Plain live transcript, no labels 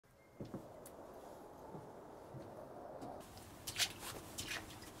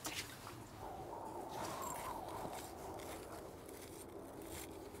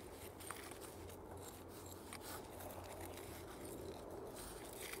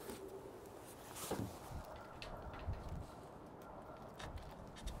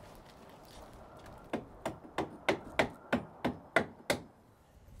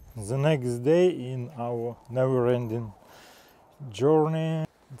the next day in our never-ending journey.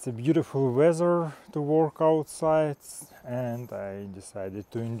 It's a beautiful weather to work outside, and I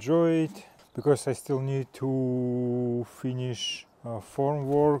decided to enjoy it because I still need to finish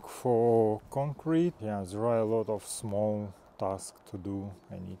formwork for concrete. Yeah, there are a lot of small tasks to do.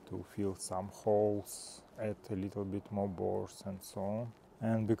 I need to fill some holes, add a little bit more boards and so on.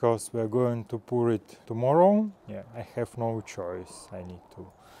 And because we're going to pour it tomorrow, yeah, I have no choice. I need to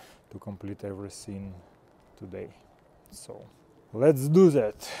complete everything today. So let's do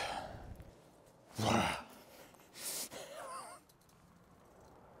that.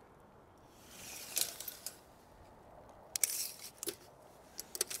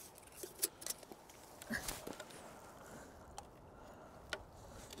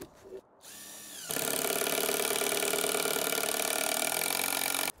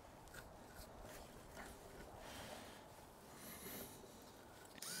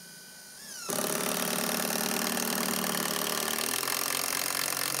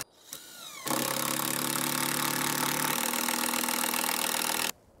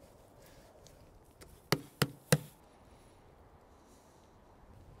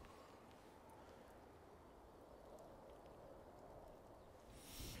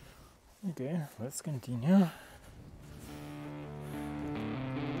 Okay, let's continue.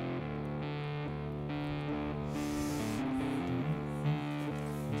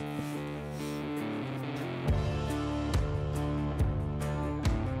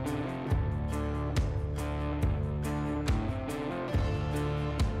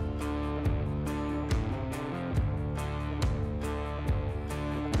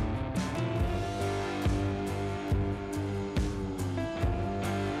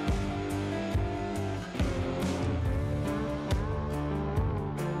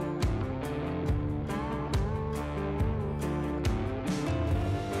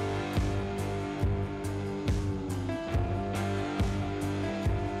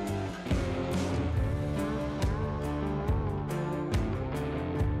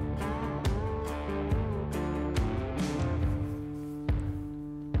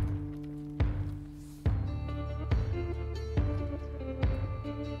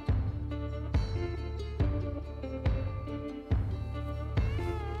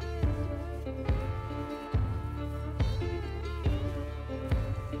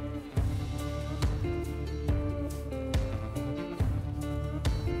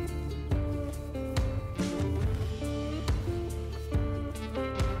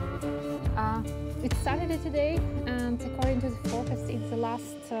 It's Saturday today, and according to the forecast, it's the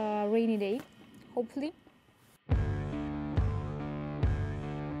last rainy day, hopefully.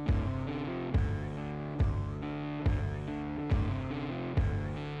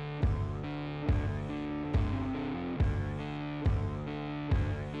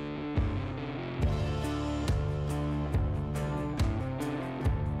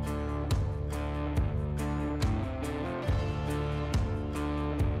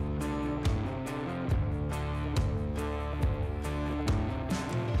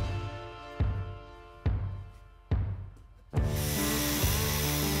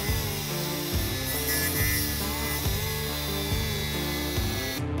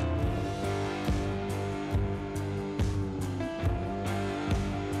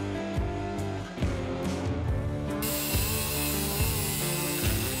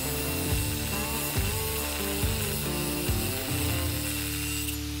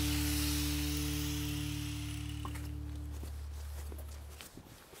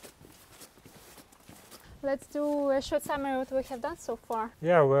 Let's do a short summary of what we have done so far.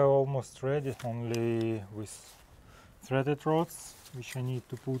 Yeah, we're almost ready, only with threaded rods, which I need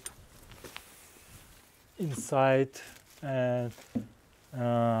to put inside, and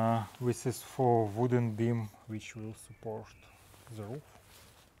this is for wooden beam which will support the roof.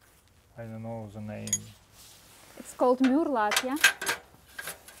 I don't know the name. It's called Murlat, yeah?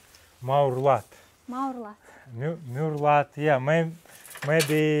 Maurlat. Maurlat. Murlat, yeah,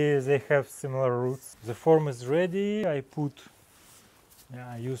 maybe they have similar roots. The form is ready. I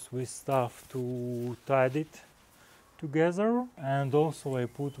use this stuff to tie it together, and also I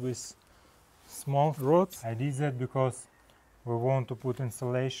put with small rods. I did that because we want to put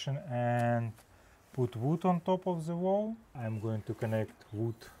insulation and put wood on top of the wall. I'm going to connect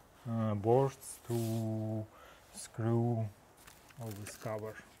wood boards to screw all this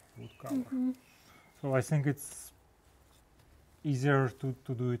cover, wood cover. So I think it's easier to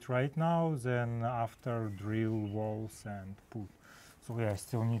do it right now than after drill walls and put. So yeah, I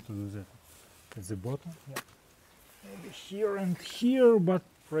still need to do that at the bottom. Yeah. Maybe here and here, but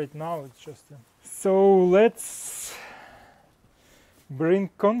right now it's just so let's bring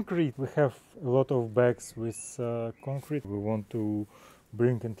concrete. We have a lot of bags with concrete. We want to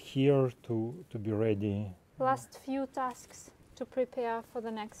bring it here to be ready. Last few tasks to prepare for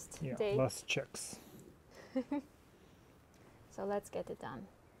the next day. Last checks. So let's get it done.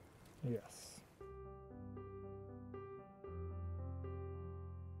 Yes.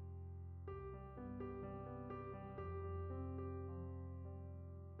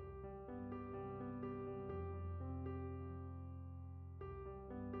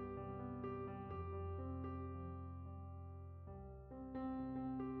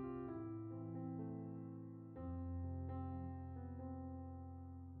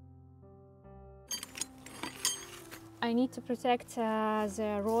 I need to protect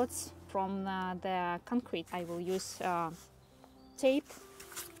the rods from the concrete. I will use tape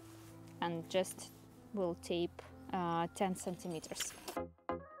and just will tape 10 centimeters.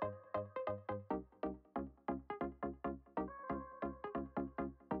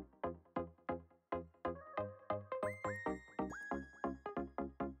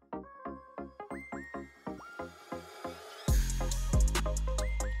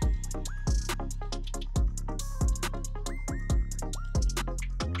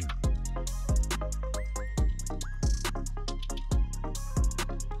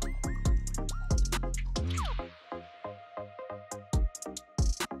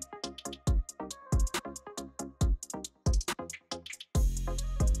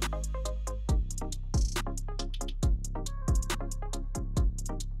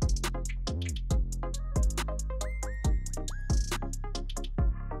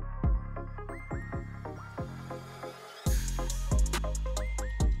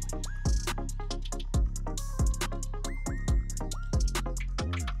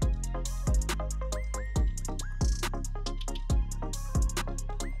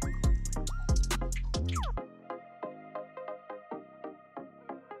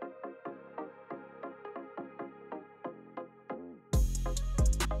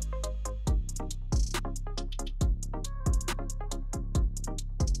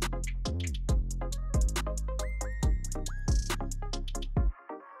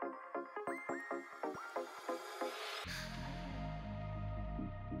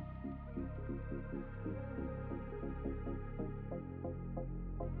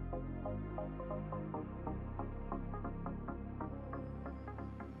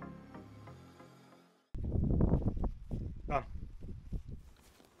 Done.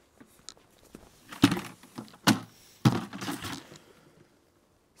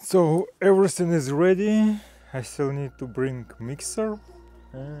 So everything is ready. I still need to bring mixer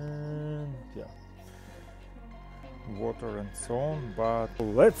and water and so on, but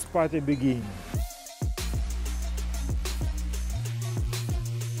let's party begin.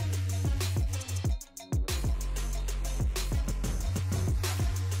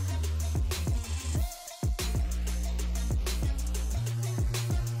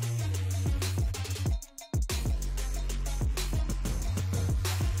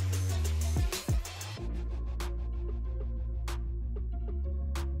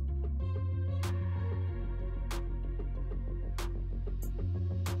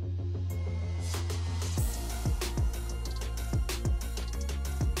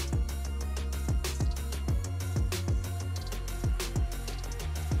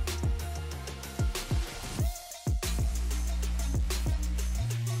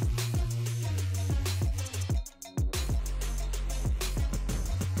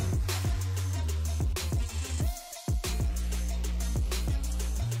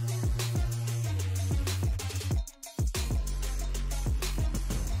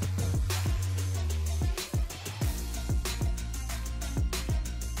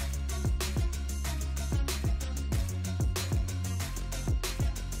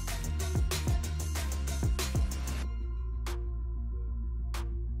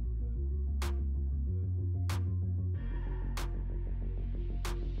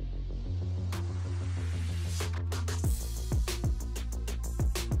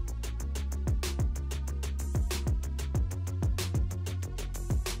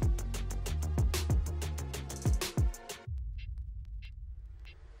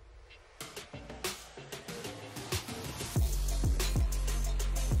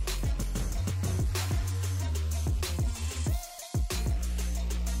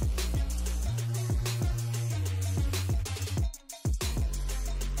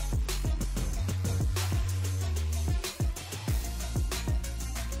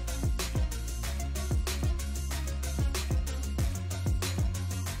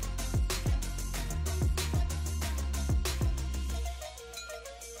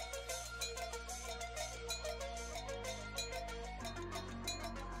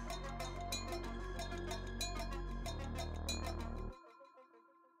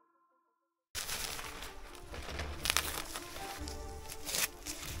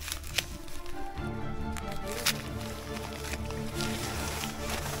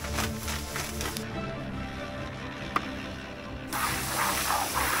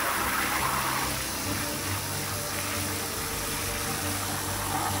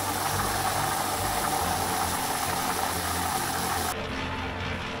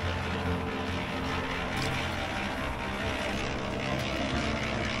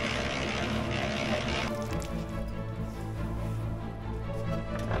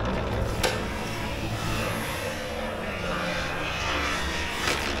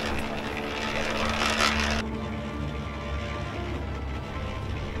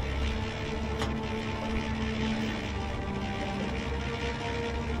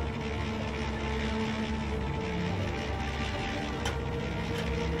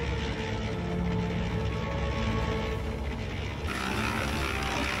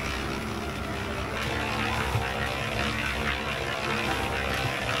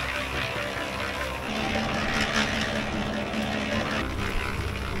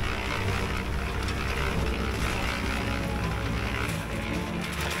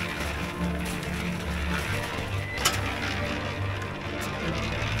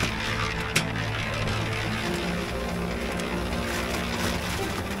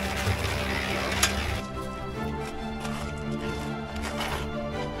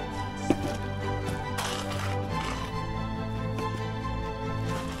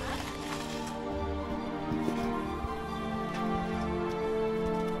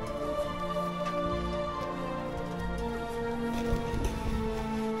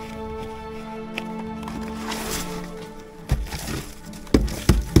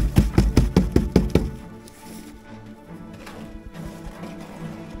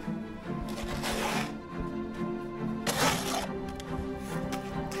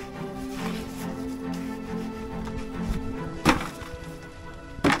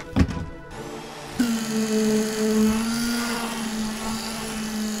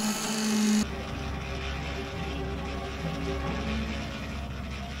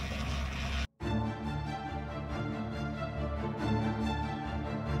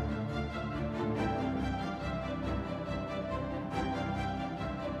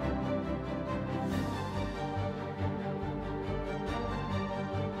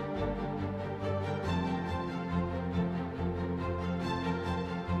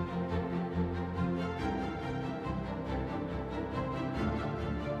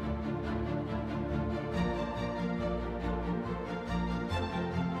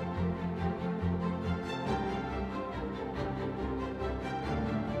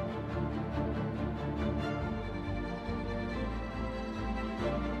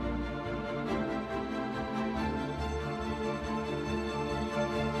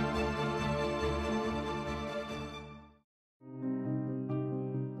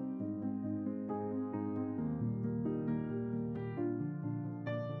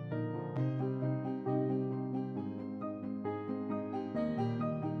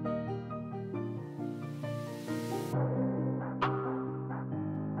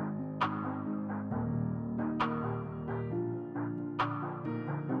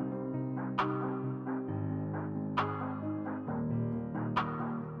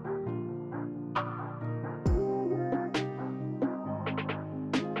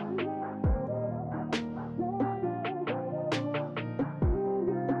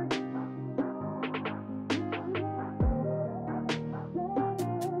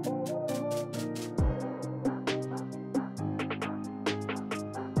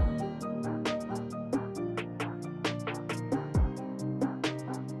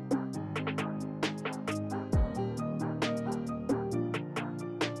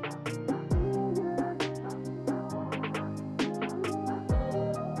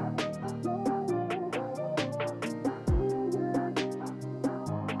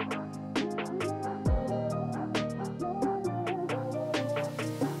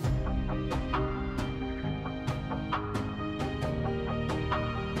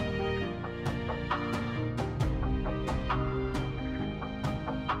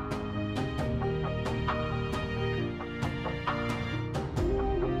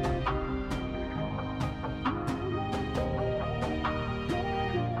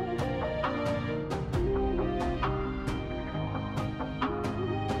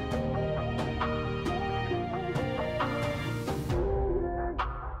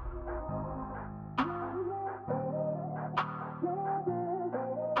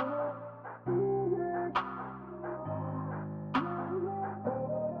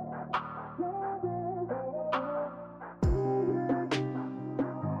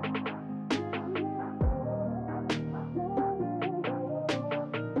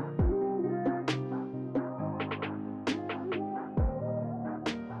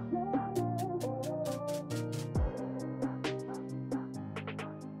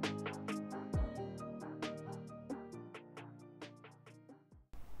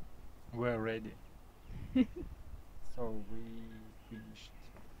 we're ready. So we finished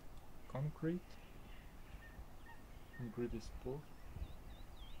concrete. Concrete is poured.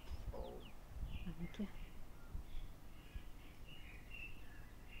 So Okay.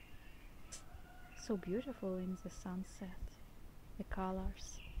 So beautiful in the sunset, the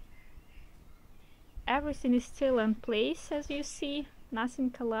colors. Everything is still in place, as you see. Nothing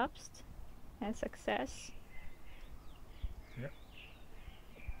collapsed. A success. yeah,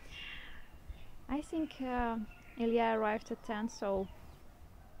 I think Ilya arrived at 10, so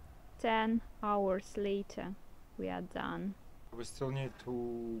 10 hours later we are done. we still need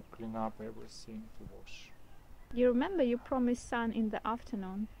to clean up everything, to wash. You remember you promised sun in the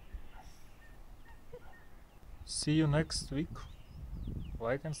afternoon. See you next week.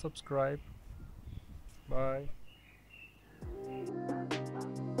 Like and subscribe. Bye.